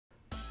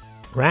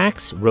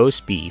Rax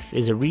Roast Beef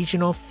is a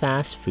regional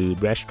fast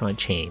food restaurant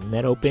chain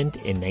that opened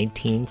in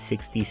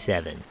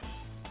 1967.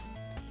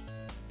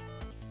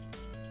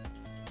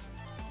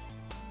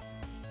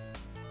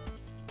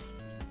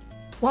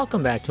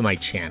 Welcome back to my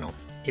channel.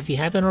 If you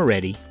haven't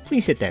already,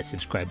 please hit that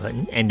subscribe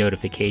button and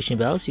notification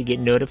bell so you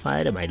get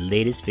notified of my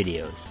latest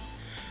videos.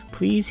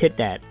 Please hit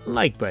that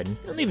like button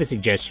and leave a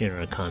suggestion or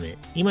a comment.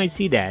 You might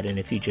see that in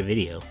a future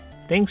video.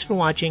 Thanks for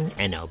watching,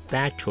 and now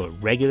back to a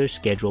regular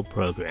scheduled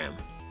program.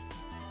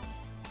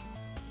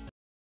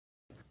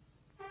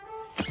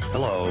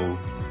 Hello,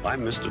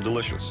 I'm Mr.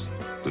 Delicious,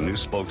 the new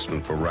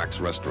spokesman for Rax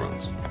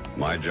Restaurants.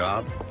 My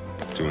job?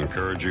 To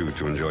encourage you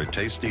to enjoy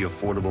tasty,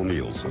 affordable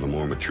meals in a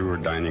more mature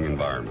dining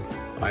environment.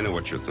 I know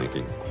what you're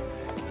thinking.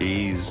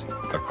 He's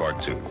a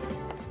cartoon.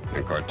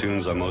 And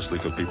cartoons are mostly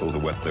for people who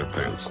wet their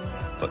pants.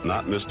 But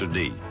not Mr.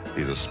 D.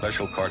 He's a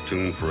special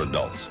cartoon for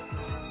adults.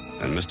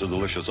 And Mr.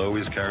 Delicious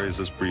always carries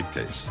this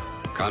briefcase.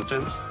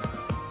 Contents?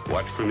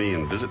 Watch for me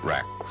and visit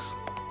Rax.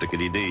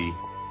 Tickety-dee.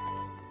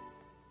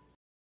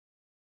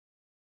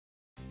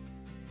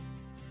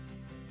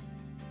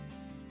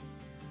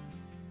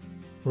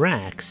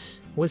 Rax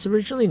was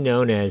originally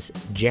known as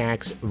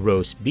Jack's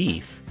Roast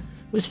Beef,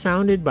 was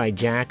founded by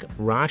Jack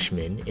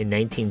Roshman in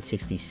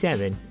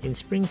 1967 in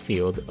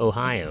Springfield,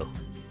 Ohio.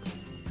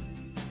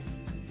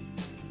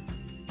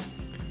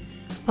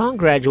 Upon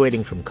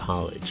graduating from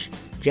college,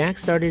 Jack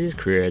started his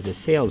career as a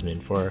salesman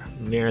for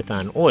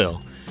Marathon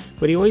Oil,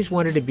 but he always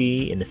wanted to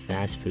be in the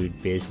fast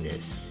food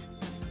business.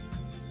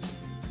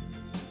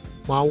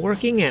 While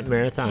working at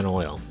Marathon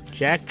Oil,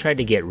 Jack tried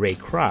to get Ray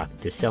Kroc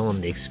to sell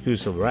him the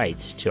exclusive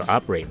rights to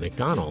operate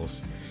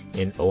McDonald's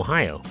in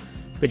Ohio,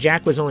 but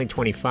Jack was only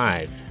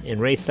 25, and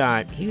Ray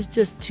thought he was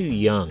just too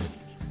young.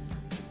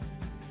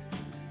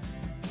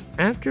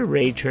 After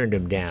Ray turned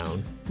him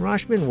down,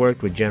 Roshman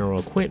worked with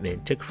General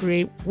Equipment to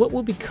create what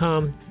would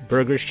become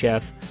Burger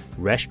Chef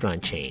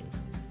restaurant chain.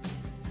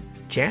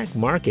 Jack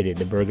marketed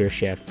the Burger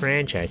Chef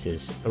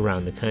franchises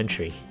around the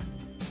country.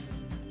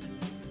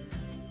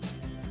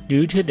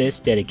 Due to this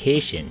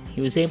dedication,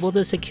 he was able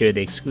to secure the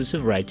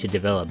exclusive right to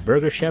develop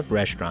Burger Chef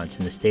restaurants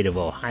in the state of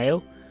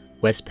Ohio,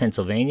 West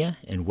Pennsylvania,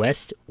 and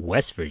West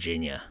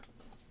Virginia.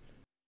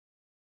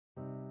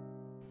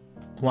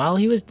 While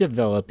he was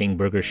developing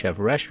Burger Chef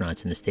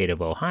restaurants in the state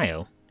of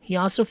Ohio, he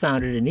also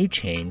founded a new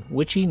chain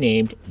which he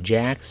named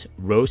Jack's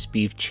Roast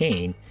Beef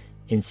Chain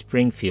in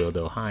Springfield,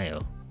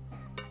 Ohio.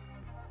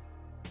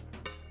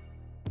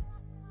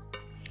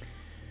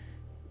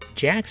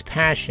 Jack's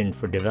passion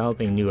for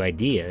developing new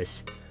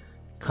ideas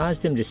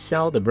caused him to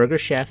sell the Burger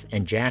Chef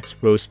and Jack's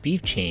Roast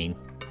Beef chain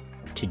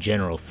to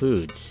General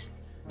Foods.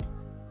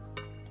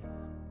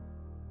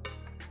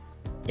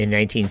 In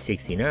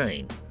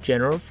 1969,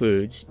 General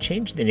Foods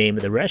changed the name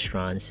of the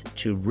restaurants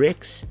to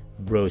Rax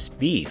Roast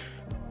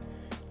Beef.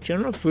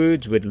 General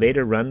Foods would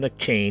later run the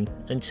chain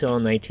until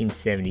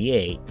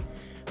 1978,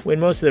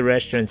 when most of the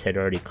restaurants had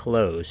already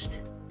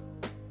closed.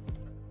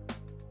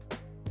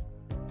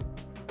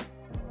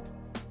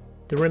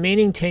 The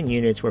remaining 10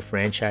 units were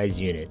franchise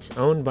units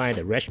owned by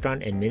the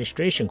Restaurant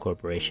Administration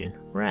Corporation,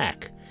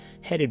 RAC,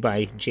 headed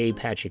by J.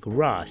 Patrick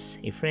Ross,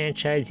 a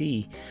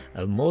franchisee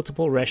of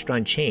multiple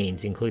restaurant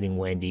chains including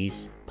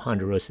Wendy's,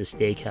 Ponderosa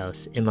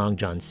Steakhouse, and Long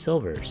John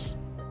Silver's.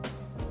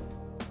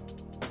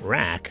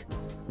 RAC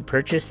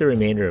purchased the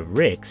remainder of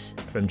Rax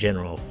from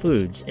General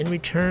Foods and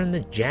returned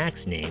the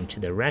Jack's name to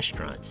the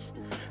restaurants.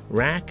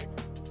 RAC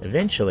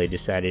eventually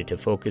decided to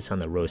focus on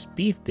the roast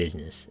beef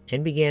business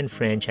and began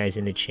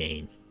franchising the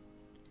chain.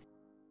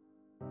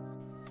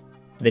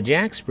 The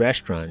Jack's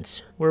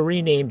restaurants were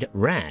renamed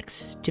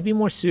Rax to be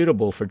more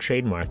suitable for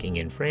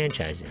trademarking and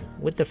franchising,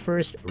 with the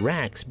first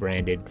Rax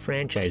branded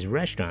franchise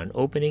restaurant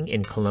opening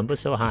in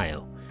Columbus,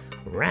 Ohio.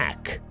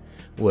 RAC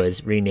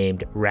was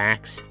renamed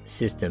Rax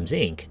Systems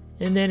Inc.,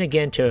 and then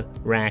again to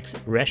Rax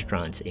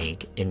Restaurants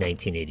Inc. in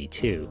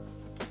 1982.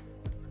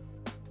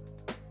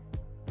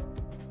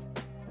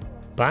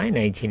 By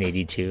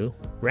 1982,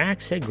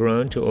 Rax had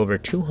grown to over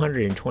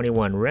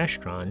 221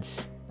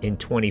 restaurants in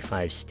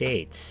 25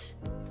 states.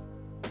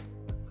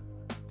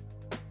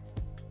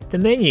 The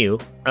menu,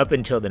 up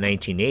until the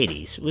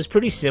 1980s, was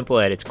pretty simple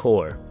at its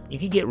core. You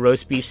could get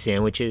roast beef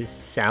sandwiches,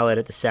 salad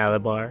at the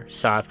salad bar,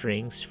 soft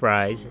drinks,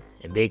 fries,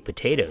 and baked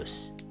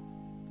potatoes.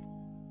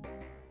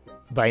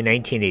 By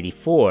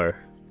 1984,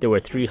 there were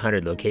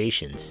 300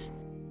 locations.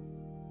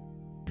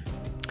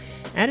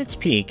 At its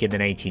peak in the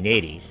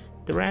 1980s,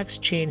 the Rax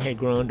chain had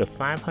grown to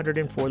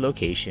 504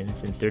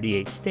 locations in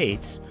 38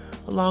 states,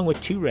 along with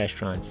 2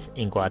 restaurants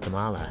in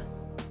Guatemala.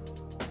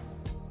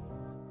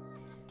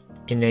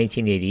 In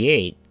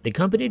 1988, the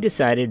company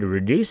decided to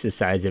reduce the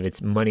size of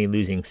its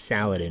money-losing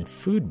salad and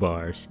food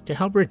bars to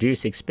help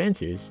reduce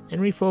expenses and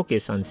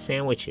refocus on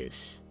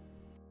sandwiches.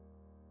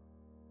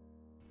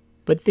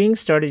 But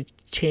things started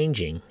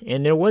changing,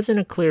 and there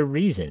wasn't a clear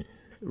reason.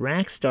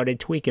 Rax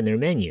started tweaking their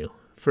menu,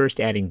 first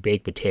adding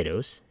baked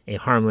potatoes, a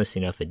harmless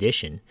enough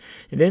addition,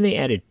 and then they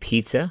added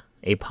pizza,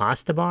 a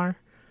pasta bar,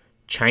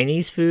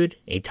 Chinese food,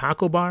 a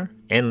taco bar,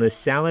 endless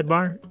salad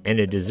bar, and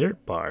a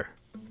dessert bar.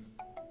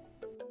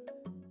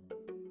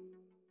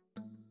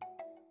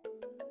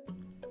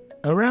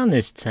 Around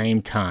this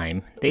same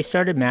time, they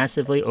started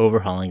massively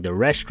overhauling the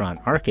restaurant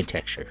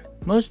architecture,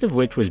 most of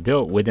which was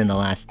built within the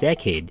last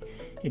decade.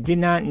 It did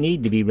not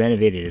need to be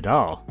renovated at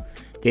all.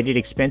 They did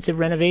expensive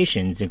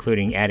renovations,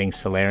 including adding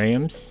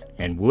solariums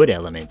and wood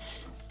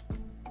elements.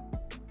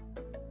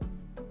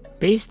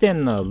 Based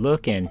on the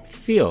look and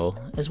feel,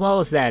 as well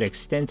as that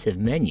extensive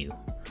menu,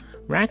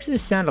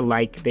 Rax's sounded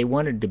like they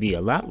wanted to be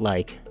a lot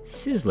like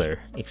Sizzler,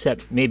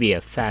 except maybe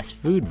a fast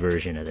food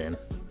version of them.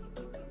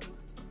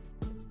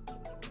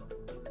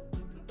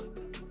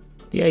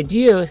 The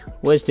idea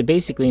was to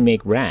basically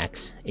make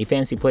Rax a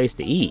fancy place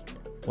to eat,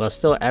 while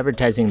still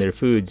advertising their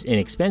food's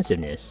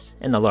inexpensiveness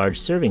and the large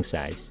serving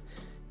size,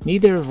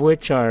 neither of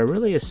which are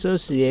really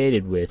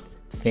associated with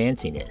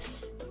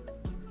fanciness.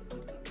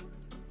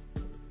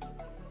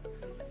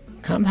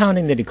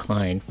 Compounding the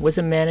decline was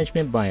a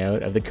management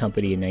buyout of the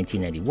company in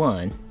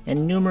 1991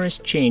 and numerous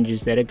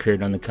changes that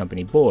occurred on the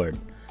company board.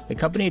 The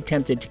company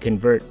attempted to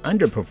convert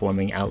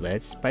underperforming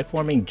outlets by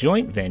forming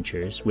joint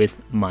ventures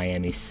with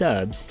Miami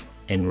Subs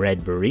and Red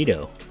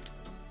Burrito.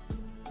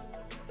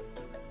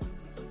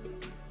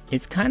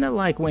 It's kind of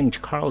like when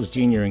Carl's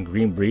Jr. and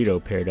Green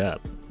Burrito paired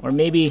up, or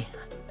maybe,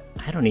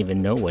 I don't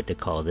even know what to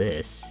call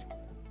this.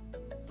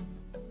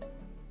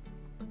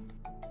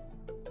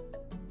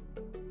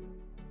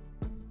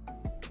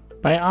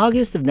 By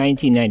August of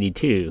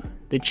 1992,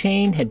 the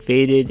chain had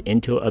faded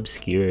into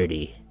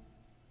obscurity.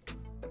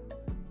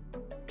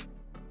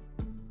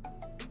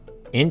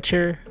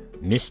 Enter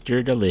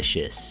Mr.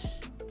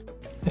 Delicious.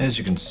 As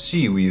you can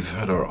see, we've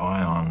had our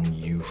eye on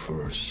you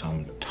for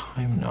some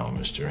time now,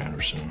 Mr.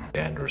 Anderson.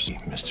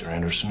 Mr.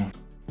 Anderson.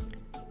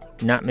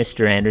 Not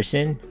Mr.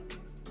 Anderson,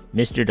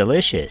 Mr.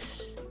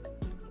 Delicious.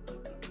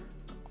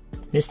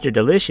 Mr.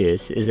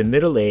 Delicious is a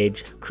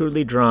middle-aged,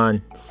 crudely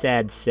drawn,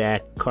 sad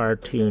sack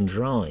cartoon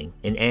drawing,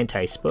 an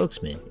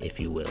anti-spokesman, if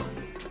you will.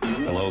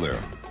 Hello there.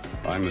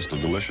 I'm Mr.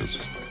 Delicious.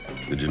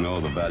 Did you know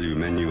the value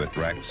menu at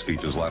Rax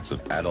features lots of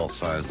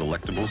adult-sized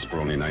delectables for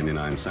only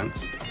 99 cents?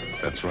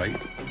 That's right,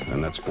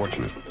 and that's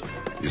fortunate.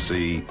 You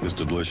see,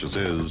 Mr. Delicious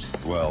is,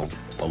 well,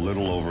 a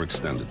little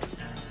overextended.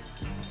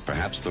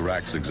 Perhaps the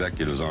Rax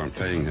executives aren't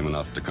paying him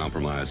enough to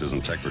compromise his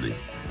integrity.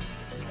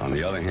 On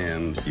the other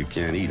hand, you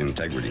can't eat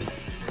integrity,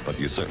 but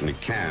you certainly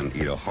can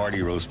eat a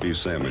hearty roast beef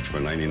sandwich for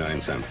 99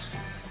 cents.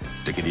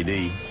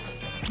 Tickety-dee.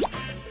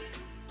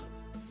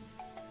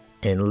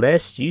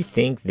 Unless you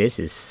think this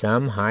is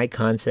some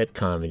high-concept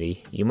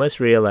comedy, you must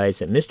realize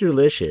that Mr.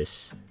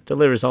 Delicious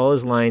delivers all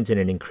his lines in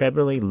an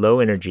incredibly low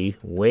energy,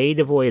 way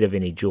devoid of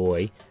any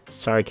joy,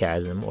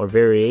 sarcasm, or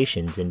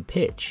variations in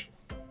pitch.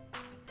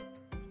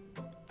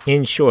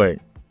 In short,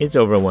 it's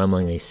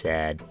overwhelmingly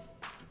sad.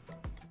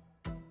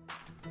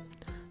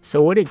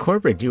 So what did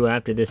corporate do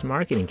after this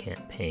marketing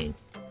campaign?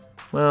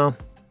 Well,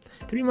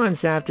 3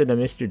 months after the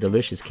Mr.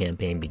 Delicious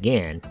campaign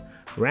began,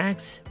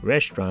 Rax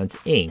Restaurants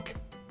Inc.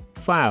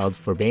 filed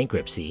for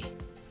bankruptcy.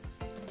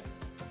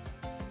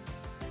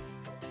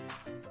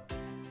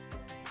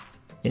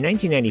 In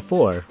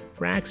 1994,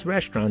 Rax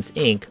Restaurants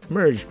Inc.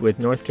 merged with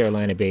North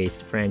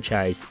Carolina-based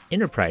franchise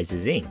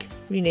Enterprises Inc.,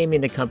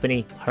 renaming the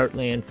company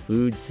Heartland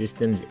Food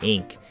Systems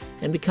Inc.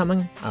 and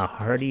becoming a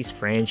Hardee's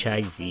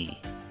franchisee.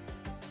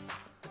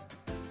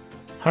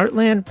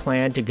 Heartland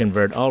planned to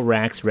convert all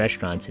Rax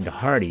restaurants into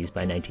Hardee's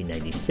by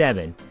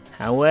 1997.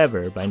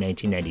 However, by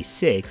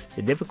 1996,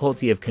 the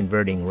difficulty of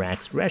converting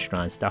Rax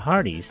restaurants to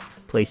Hardee's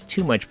placed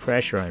too much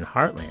pressure on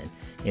Heartland,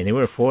 and they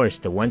were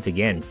forced to once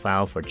again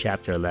file for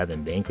Chapter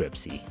 11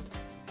 bankruptcy.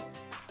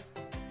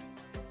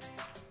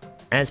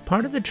 As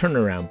part of the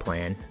turnaround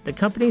plan, the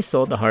company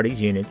sold the Hardee's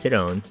units it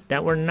owned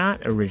that were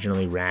not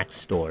originally Rax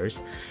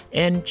stores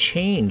and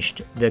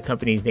changed the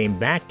company's name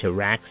back to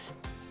Rax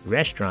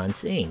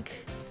Restaurants Inc.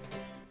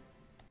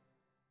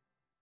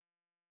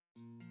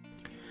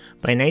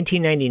 By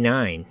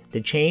 1999,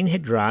 the chain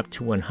had dropped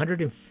to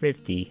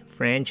 150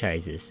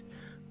 franchises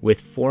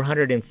with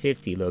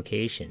 450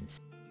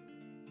 locations.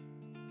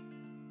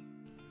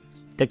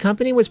 The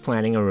company was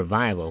planning a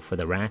revival for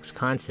the Rax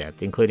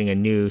concept, including a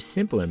new,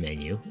 simpler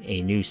menu,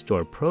 a new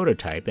store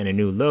prototype, and a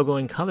new logo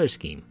and color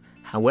scheme.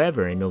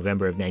 However, in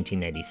November of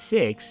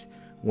 1996,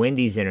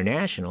 Wendy's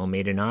International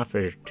made an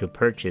offer to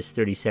purchase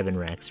 37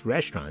 Rax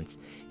restaurants,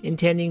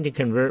 intending to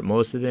convert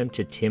most of them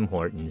to Tim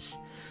Hortons.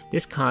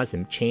 This caused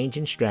a change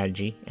in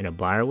strategy, and a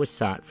buyer was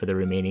sought for the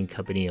remaining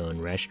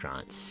company-owned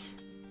restaurants.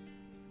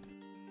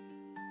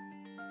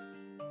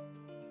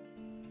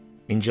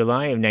 In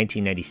July of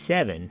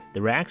 1997,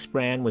 the Rax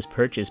brand was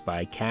purchased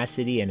by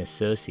Cassidy and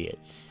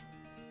Associates.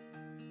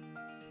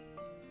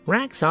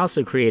 Rax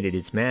also created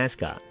its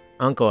mascot,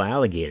 Uncle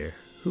Alligator,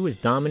 who was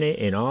dominant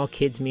in all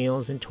kids'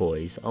 meals and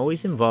toys,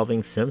 always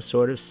involving some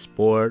sort of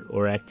sport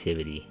or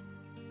activity.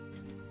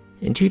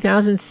 In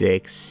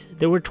 2006,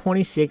 there were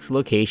 26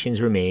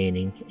 locations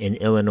remaining in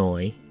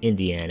Illinois,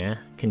 Indiana,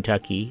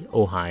 Kentucky,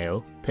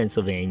 Ohio,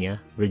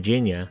 Pennsylvania,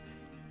 Virginia,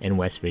 and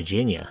West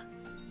Virginia.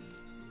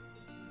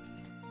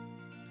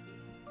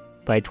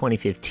 By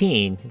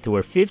 2015, there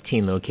were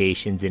 15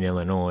 locations in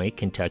Illinois,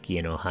 Kentucky,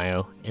 and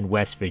Ohio, and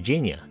West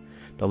Virginia.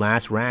 The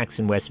last Rax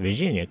in West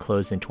Virginia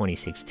closed in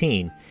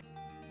 2016.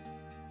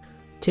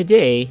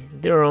 Today,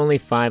 there are only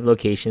 5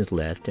 locations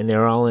left, and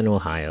they're all in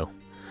Ohio.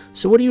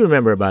 So what do you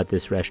remember about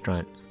this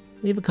restaurant?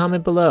 Leave a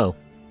comment below.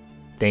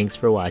 Thanks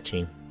for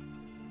watching.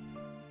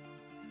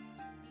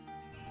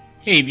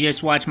 Hey, if you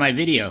just watched my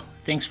video,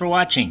 thanks for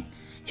watching.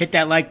 Hit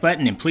that like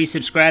button and please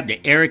subscribe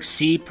to Eric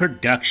C.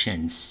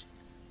 Productions.